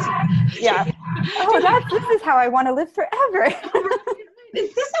is how I want to live forever.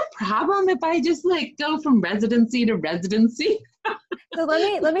 Is this a problem if I just like go from residency to residency? So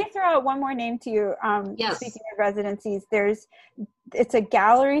let me throw out one more name to you. Yes. Speaking of residencies, it's a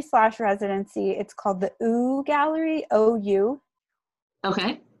gallery / residency. It's called the OU Gallery, OU.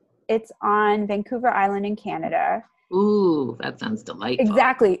 Okay. It's on Vancouver Island in Canada. Ooh, that sounds delightful.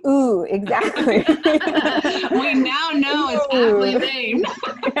 Exactly. Ooh, exactly. We now know it's aptly named.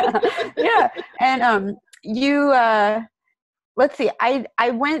 Yeah. And let's see, I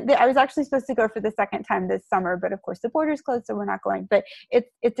was actually supposed to go for the second time this summer, but of course the borders closed, so we're not going. But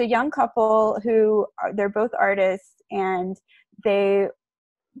it's a young couple they're both artists, and they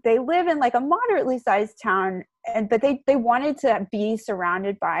live in like a moderately sized town, but they wanted to be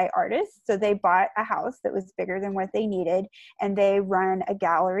surrounded by artists. So they bought a house that was bigger than what they needed, and they run a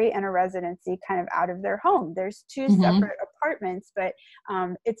gallery and a residency kind of out of their home. There's two separate apartments, but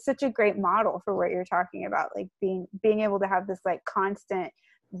it's such a great model for what you're talking about, like being able to have this like constant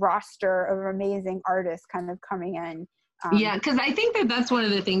roster of amazing artists kind of coming in. Yeah, because I think that's one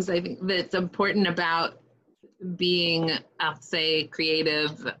of the things I think that's important about being, I'll say,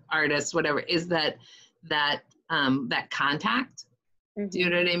 creative artist, whatever, is that contact. Do you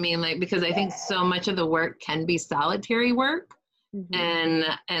know what I mean? Like, because I think so much of the work can be solitary work,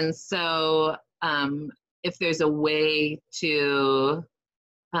 and so if there's a way to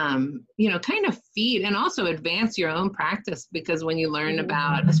you know, kind of feed and also advance your own practice, because when you learn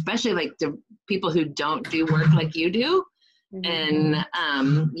about, especially like the people who don't do work like you do, and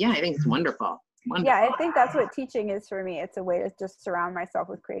I think it's wonderful. Yeah, I think that's what teaching is for me. It's a way to just surround myself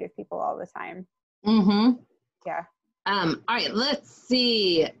with creative people all the time. Yeah. All right, let's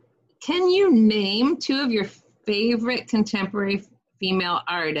see. Can you name two of your favorite contemporary female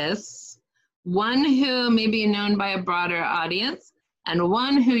artists? One who may be known by a broader audience, and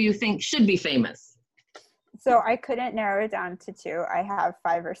one who you think should be famous. So I couldn't narrow it down to two. I have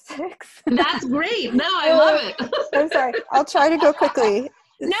 5 or 6. That's great. No, I love it. I'm sorry. I'll try to go quickly.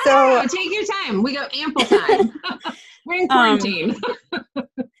 No, take your time. We got ample time. We're in quarantine.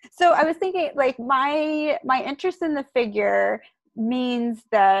 So I was thinking, like, my interest in the figure means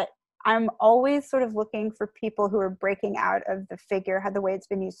that I'm always sort of looking for people who are breaking out of the figure, the way it's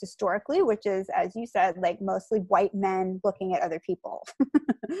been used historically, which is, as you said, like mostly white men looking at other people.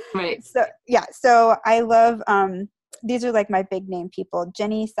 Right. So, yeah. So I love, these are like my big name people.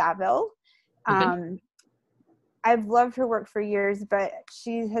 Jenny Saville. I've loved her work for years, but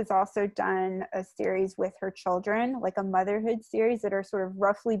she has also done a series with her children, like a motherhood series that are sort of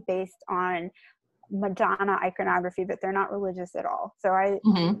roughly based on Madonna iconography, but they're not religious at all. So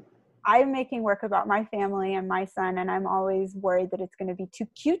I'm making work about my family and my son, and I'm always worried that it's going to be too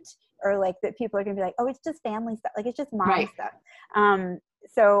cute, or like that people are going to be like, oh, it's just family stuff. Like, it's just mom stuff.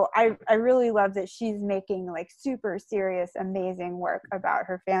 So I really love that she's making like super serious, amazing work about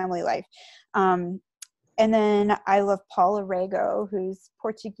her family life. And then I love Paula Rego, who's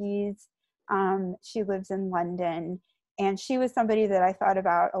Portuguese. She lives in London. And she was somebody that I thought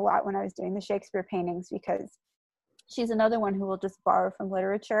about a lot when I was doing the Shakespeare paintings, because she's another one who will just borrow from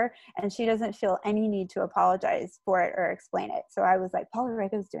literature, and she doesn't feel any need to apologize for it or explain it. So I was like, Paula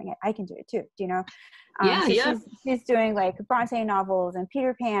Rego's doing it, I can do it too, do you know? She's doing like Bronte novels and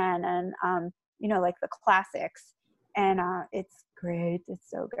Peter Pan and, you know, like the classics. And it's great. It's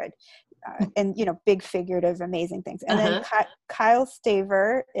so good. And, you know, big figurative, amazing things. And then Kyle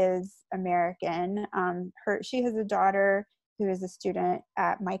Staver is American. She has a daughter who is a student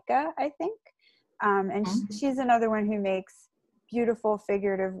at MICA, I think. And she's another one who makes beautiful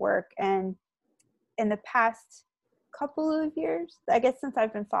figurative work. And in the past couple of years, I guess, since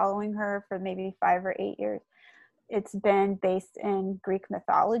I've been following her for maybe 5 or 8 years. It's been based in Greek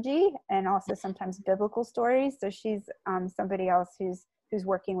mythology and also sometimes biblical stories. So she's somebody else who's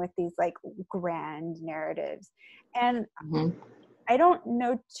working with these like grand narratives. And I don't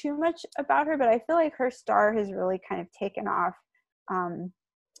know too much about her, but I feel like her star has really kind of taken off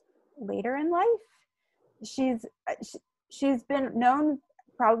later in life. She's been known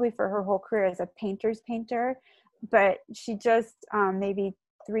probably for her whole career as a painter's painter, but she just maybe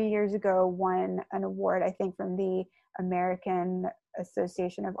 3 years ago won an award, I think, from the American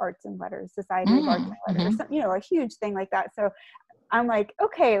Association of Arts and Letters, Society of Arts and Letters, a huge thing like that. So I'm like,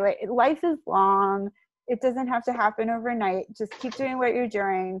 okay, like, life is long. It doesn't have to happen overnight. Just keep doing what you're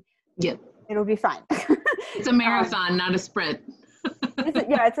doing. Yep. It'll be fine. It's a marathon, not a sprint.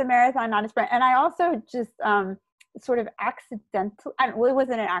 It's a marathon, not a sprint. And I also just sort of accidental. It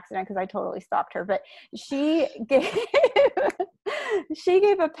wasn't an accident because I totally stalked her, but she gave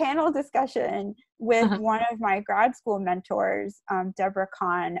a panel discussion with one of my grad school mentors, Deborah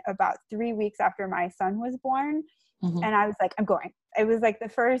Kahn, about 3 weeks after my son was born. And I was like, I'm going. It was like the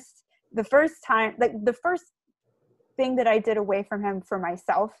first time, like the first thing that I did away from him for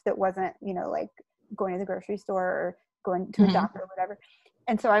myself that wasn't, like going to the grocery store or going to a doctor or whatever.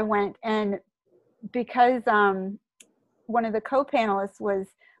 And so I went, and because one of the co-panelists was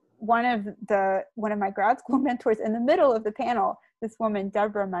one of my grad school mentors, in the middle of the panel, this woman,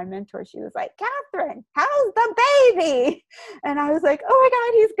 Deborah, my mentor, she was like, Catherine, how's the baby? And I was like, oh my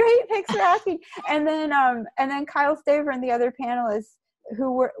God, he's great. Thanks for asking. And then Kyle Staver and the other panelists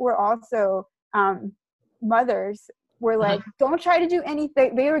who were also mothers were like, don't try to do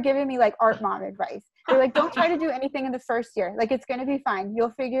anything. They were giving me like art mom advice. They're like, don't try to do anything in the first year. Like, it's going to be fine.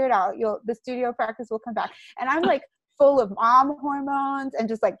 You'll figure it out. The studio practice will come back. And I'm like full of mom hormones and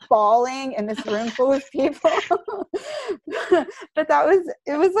just like bawling in this room full of people. But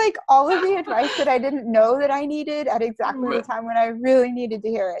it was like all of the advice that I didn't know that I needed at exactly the time when I really needed to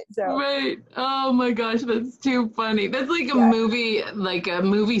hear it. So right. Oh my gosh, that's too funny. That's like a movie, like a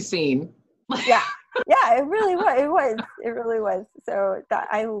movie scene. Yeah, it really was. It really was. So that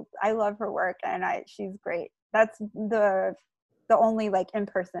I love her work, and she's great. That's the only like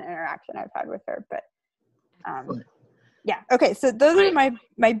in-person interaction I've had with her. But yeah. Okay. So those are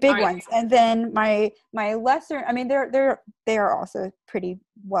my big ones, and then my lesser. I mean, they are also pretty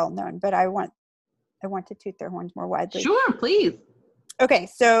well known, but I want to toot their horns more widely. Sure, please. Okay,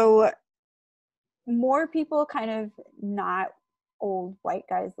 so more people kind of not old white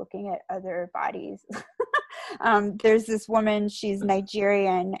guys looking at other bodies. There's this woman, she's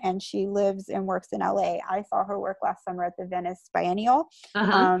Nigerian, and she lives and works in LA. I saw her work last summer at the Venice Biennial.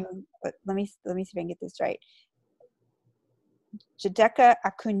 But let me see if I can get this right. Jadeka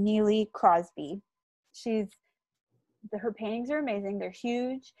Akunili Crosby. Her paintings are amazing. They're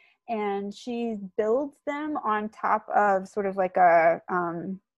huge, and she builds them on top of sort of like a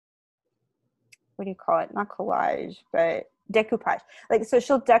what do you call it? Not collage, but decoupage. Like, so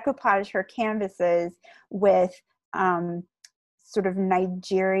she'll decoupage her canvases with sort of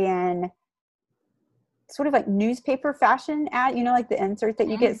Nigerian, sort of like newspaper fashion ad, like the insert that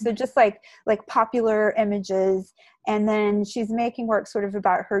you get. So just like popular images. And then she's making work sort of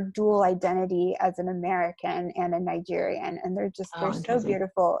about her dual identity as an American and a Nigerian. And they're so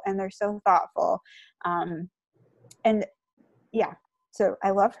beautiful, and they're so thoughtful. And yeah, so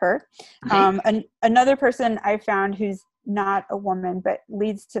I love her. Another person I found who's not a woman, but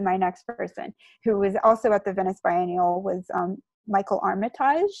leads to my next person, who was also at the Venice Biennial, was Michael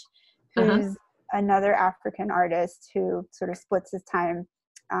Armitage, who's another African artist who sort of splits his time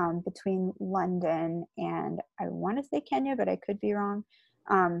between London and I want to say Kenya, but I could be wrong.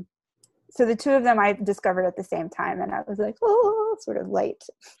 So the two of them I discovered at the same time, and I was like, oh, sort of lights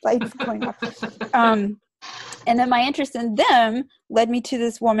going off. And then my interest in them led me to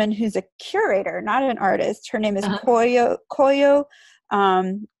this woman who's a curator, not an artist. Her name is Koyo Kuo,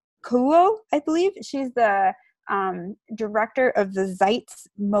 I believe. She's the director of the Zeitz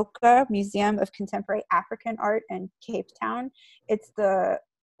Mocha Museum of Contemporary African Art in Cape Town. It's the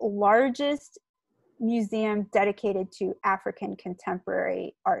largest museum dedicated to African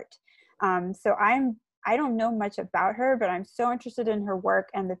contemporary art. So I don't know much about her, but I'm so interested in her work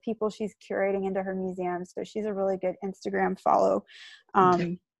and the people she's curating into her museum. So she's a really good Instagram follow.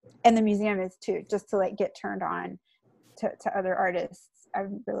 And the museum is too, just to like get turned on to other artists.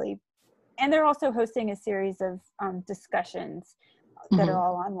 And they're also hosting a series of discussions that are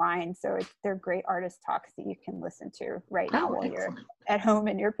all online. So they're great artist talks that you can listen to right now while you're at home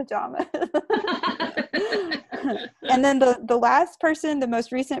in your pajamas. And then the last person, the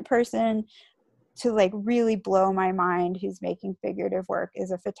most recent person to like really blow my mind, who's making figurative work,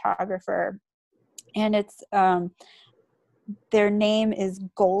 is a photographer, and it's their name is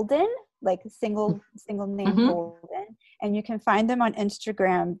Golden, like single name Mm-hmm. Golden, and you can find them on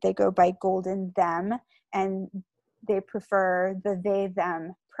Instagram. They go by Golden Them, and they prefer the they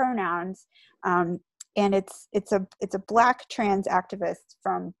them pronouns. And it's a Black trans activist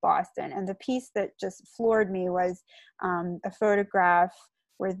from Boston. And the piece that just floored me was a photograph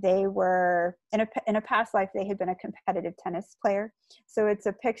where they were in a past life, they had been a competitive tennis player. So it's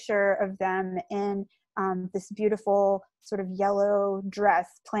a picture of them in this beautiful sort of yellow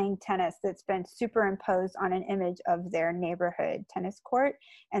dress playing tennis that's been superimposed on an image of their neighborhood tennis court.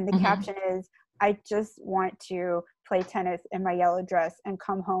 And the caption is, "I just want to play tennis in my yellow dress and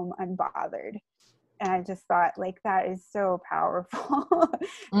come home unbothered." And I just thought, like, that is so powerful.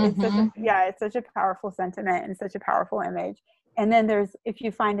 It's such a powerful sentiment and such a powerful image. And then there's, if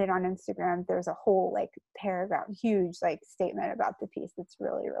you find it on Instagram, there's a whole like paragraph, huge like statement about the piece that's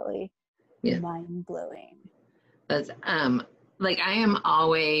really, really mind blowing. That's like, I am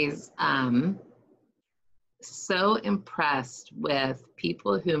always so impressed with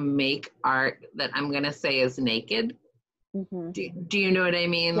people who make art that I'm gonna say is naked. Do you know what I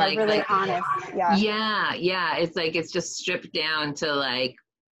mean? Yeah, like really honest. Yeah. It's like, it's just stripped down to like,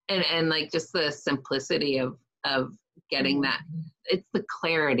 and like just the simplicity of getting that. It's the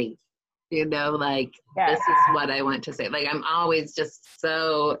clarity, like this is what I want to say. Like, I'm always just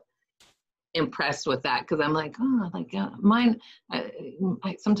so impressed with that, because I'm like, mine.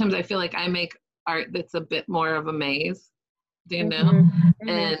 Sometimes I feel like I make art that's a bit more of a maze, and so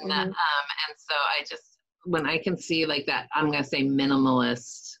I just, when I can see like that, I'm going to say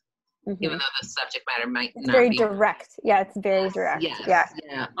minimalist, even though the subject matter might it's not very be direct. Yeah, it's very direct. Yeah.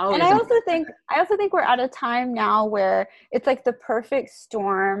 And I also think we're at a time now where it's like the perfect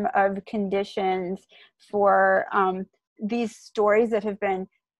storm of conditions for these stories that have been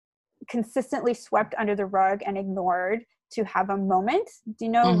consistently swept under the rug and ignored to have a moment. Do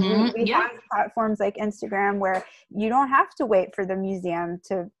you know, we have platforms like Instagram where you don't have to wait for the museum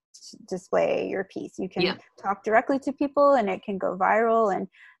to display your piece. You can talk directly to people and it can go viral. And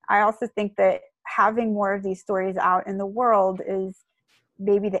I also think that having more of these stories out in the world is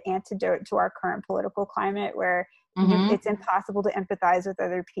maybe the antidote to our current political climate, where it's impossible to empathize with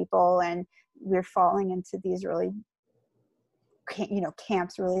other people, and we're falling into these really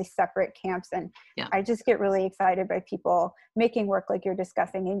camps, really separate camps. And I just get really excited by people making work like you're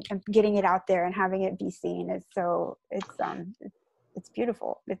discussing and getting it out there and having it be seen. It's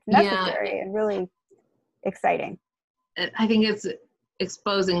beautiful. It's necessary and really exciting. I think it's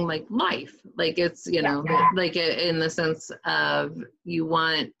exposing like life, like it's, like in the sense of, you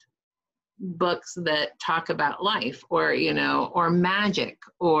want books that talk about life, or, or magic,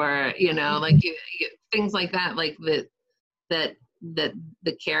 or, like things like that, like that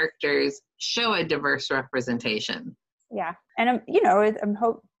the characters show a diverse representation. Yeah. And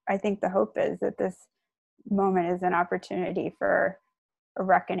I think the hope is that this moment is an opportunity for a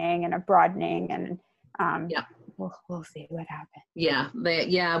reckoning and a broadening, and we'll see what happens.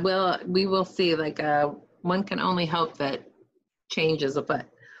 We will see. Like, one can only hope that change is afoot.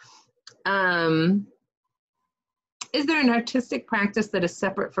 Is there an artistic practice that is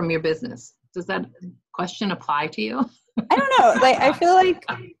separate from your business? Does that question apply to you? I don't know. Like, I feel like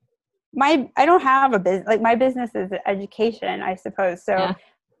I don't have a business. Like, my business is education, I suppose. So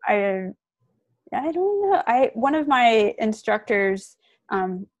I don't know. One of my instructors,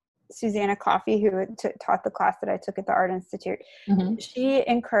 Susanna Coffey, who taught the class that I took at the Art Institute, she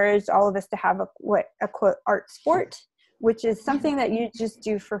encouraged all of us to have a quote art sport, which is something that you just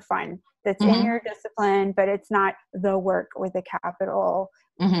do for fun, that's in your discipline, but it's not the work with a capital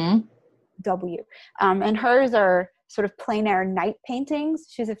W. And hers are sort of plein air night paintings.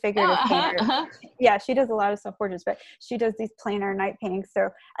 She's a figurative painter. Yeah, she does a lot of self-portraits, but she does these plein air night paintings. So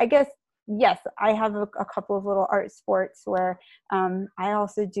I guess, yes, I have a couple of little art sports where I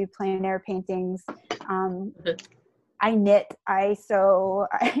also do plein air paintings. I knit, I sew,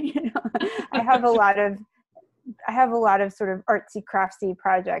 I have a lot of sort of artsy craftsy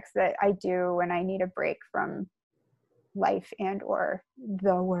projects that I do when I need a break from life and or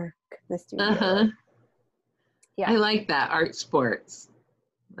the work, the studio. I like that, art sports.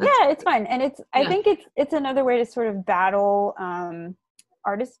 It's fun, and I think it's another way to sort of battle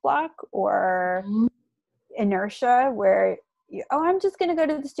artist block or inertia, where I'm just going to go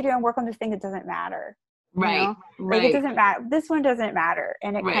to the studio and work on this thing that doesn't matter. Right. Like, it doesn't matter. This one doesn't matter,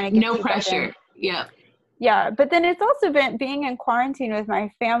 and it kind of no pressure. Yeah, but then it's also been, being in quarantine with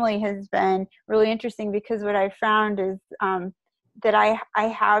my family has been really interesting, because what I found is that I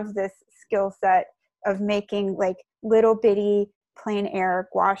have this skill set of making like little bitty plein air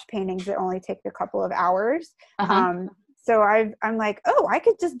gouache paintings that only take a couple of hours. So I'm like, oh, I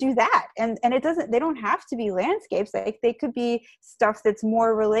could just do that. And they don't have to be landscapes. Like they could be stuff that's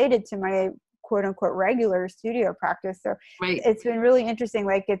more related to my quote unquote regular studio practice. So it's been really interesting.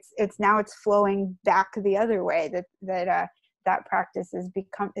 Like it's flowing back the other way, that practice is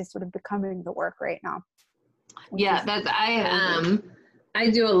sort of becoming the work right now. Yeah, I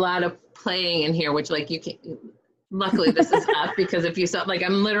do a lot of playing in here, which like you can, luckily this is up because if you saw, like,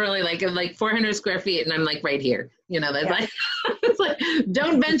 I'm literally like 400 square feet and I'm like right here, that's like, it's like,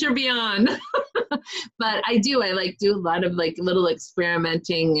 don't venture beyond. But I do a lot of like little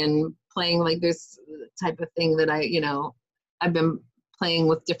experimenting and playing like this type of thing that I've been playing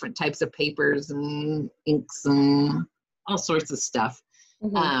with different types of papers and inks and all sorts of stuff.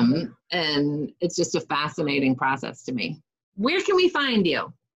 And it's just a fascinating process to me. Where can we find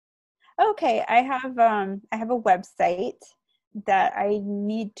you? Okay, I have a website that I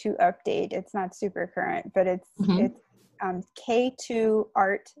need to update. It's not super current, but it's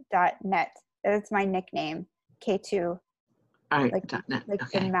k2art.net. That's my nickname, K2. Art.net. Like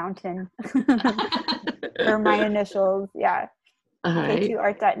the mountain. Or my initials, yeah.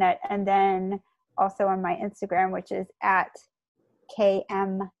 K2art.net. And then also on my Instagram, which is at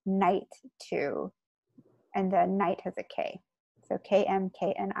KMKnight2. And the Knight has a K. So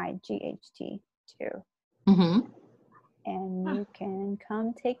KMKNIGHT2. And you can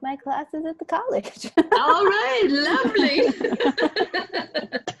come take my classes at the college. All right, lovely.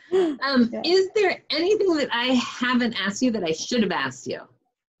 Is there anything that I haven't asked you that I should have asked you?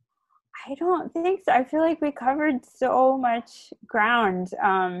 I don't think so. I feel like we covered so much ground.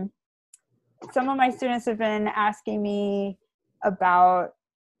 Some of my students have been asking me about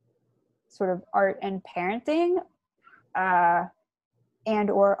sort of art and parenting,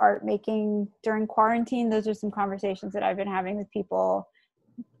 and or art making during quarantine. Those are some conversations that I've been having with people.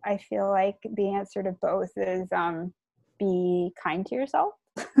 I feel like the answer to both is be kind to yourself.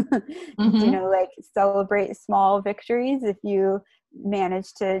 Like celebrate small victories. If you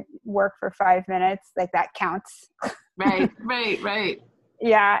manage to work for 5 minutes, like that counts. Right.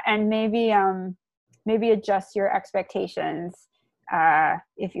 Yeah, and maybe adjust your expectations.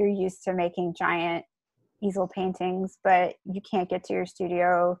 If you're used to making giant easel paintings, but you can't get to your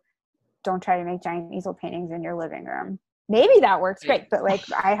studio, don't try to make giant easel paintings in your living room. Maybe that works great, but like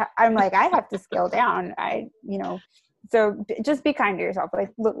I'm like, I have to scale down. So just be kind to yourself.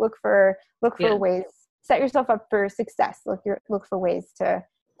 Like look for ways, set yourself up for success. Look for ways to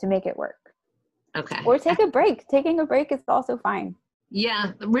make it work. Okay. Or take a break. Taking a break is also fine.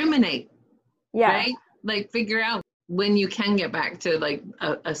 Yeah. Ruminate. Yeah. Right? Like figure out when you can get back to like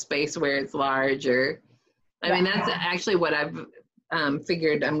a space where it's large, or I mean, that's actually what I've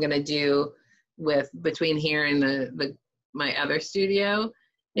figured I'm going to do with between here and my other studio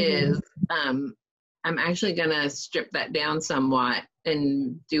is I'm actually going to strip that down somewhat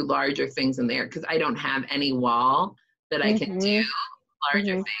and do larger things in there, because I don't have any wall that I can do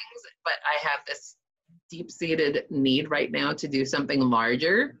larger things, but I have this deep-seated need right now to do something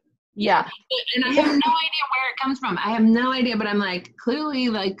larger. Yeah. And I have no idea where it comes from. I have no idea, but I'm like, clearly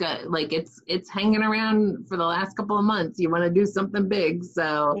like it's hanging around for the last couple of months. You want to do something big.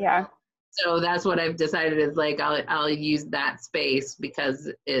 So yeah. So that's what I've decided is like, I'll use that space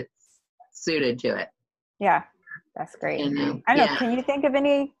because it's suited to it. Yeah. That's great. I don't know. Can you think of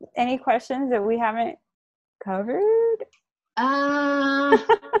any questions that we haven't covered?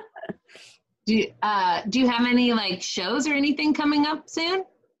 Do you have any like shows or anything coming up soon?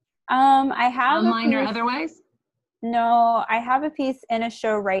 I have online or otherwise? No, I have a piece in a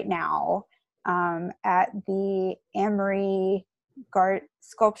show right now at the Amory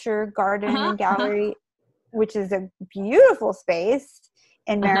Sculpture Garden and Gallery, which is a beautiful space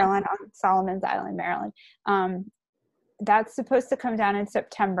in Maryland, on Solomon's Island, Maryland. That's supposed to come down in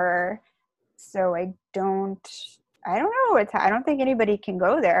September, so I don't know. I don't think anybody can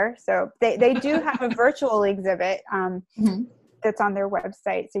go there. So they do have a virtual exhibit that's on their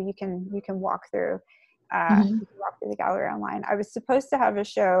website, so you can walk through. You can walk through the gallery online. I was supposed to have a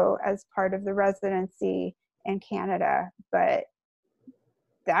show as part of the residency in Canada, but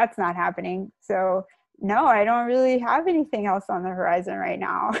that's not happening. So no, I don't really have anything else on the horizon right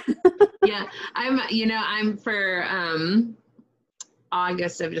now. Yeah, I'm for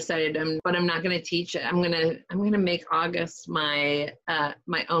August. I've decided but I'm not going to teach it. I'm going to make August my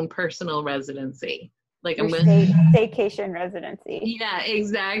own personal residency. Like I'm going staycation residency. Yeah,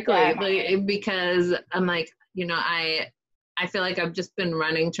 exactly. Yeah. Like, because I'm like, I feel like I've just been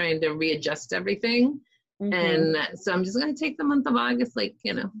trying to readjust everything. Mm-hmm. And so I'm just going to take the month of August, like,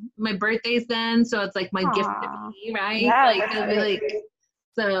 you know, my birthday's then. So it's like my gift to me, right? Yeah, like, I'll be like,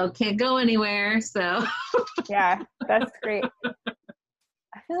 so can't go anywhere. So yeah, that's great.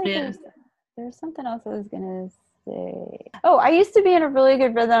 I feel like there's something else I was going to say. Oh, I used to be in a really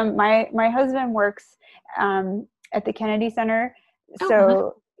good rhythm. My husband works at the Kennedy Center.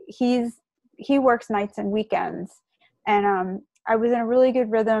 So he works nights and weekends. And I was in a really good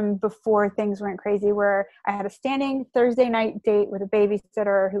rhythm before things went crazy, where I had a standing Thursday night date with a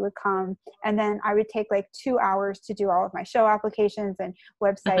babysitter who would come. And then I would take like 2 hours to do all of my show applications and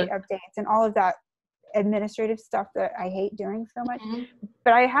website updates and all of that administrative stuff that I hate doing so much.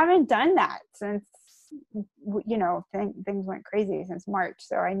 But I haven't done that since, you know, things went crazy since March.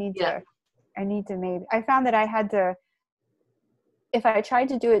 So I need to maybe, I found that I had to, if I tried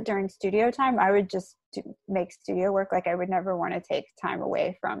to do it during studio time, I would just make studio work. Like I would never want to take time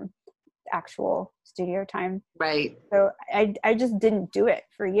away from actual studio time. Right. So I just didn't do it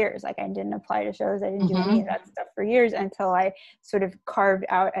for years. Like I didn't apply to shows. I didn't do any of that stuff for years until I sort of carved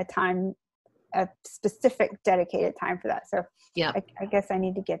out a specific dedicated time for that. So yeah, I guess I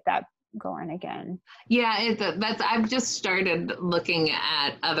need to get that going again. Yeah, I've just started looking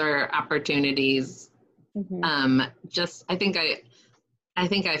at other opportunities. I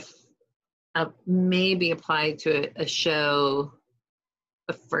think I've maybe applied to a show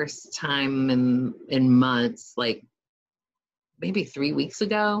the first time in months, like maybe 3 weeks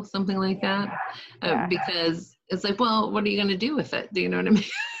ago, something like that. Because it's like, well, what are you going to do with it? Do you know what I mean?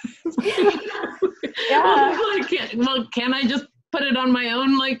 Can I just put it on my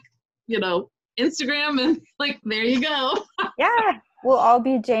own, like, you know, Instagram and like, there you go. Yeah, we'll all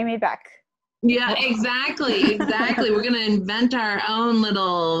be Jamie Beck. Yeah, exactly. We're going to invent our own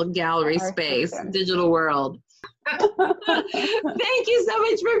little gallery space, digital world. Thank you so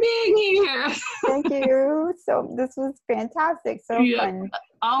much for being here. Thank you. So this was fantastic. So fun.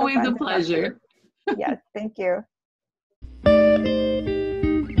 Always a pleasure. Yes, thank you.